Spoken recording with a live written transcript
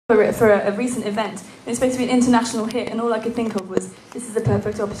for a recent event. It's supposed to be an international hit, and all I could think of was, this is the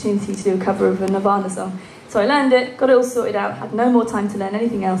perfect opportunity to do a cover of a Nirvana song. So I learned it, got it all sorted out, had no more time to learn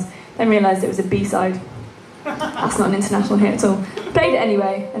anything else, then realised it was a B-side. That's not an international hit at all. Played it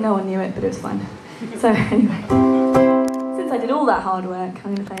anyway, and no one knew it, but it was fun. So anyway, since I did all that hard work,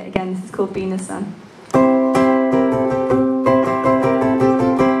 I'm going to play it again. This is called Being the Sun.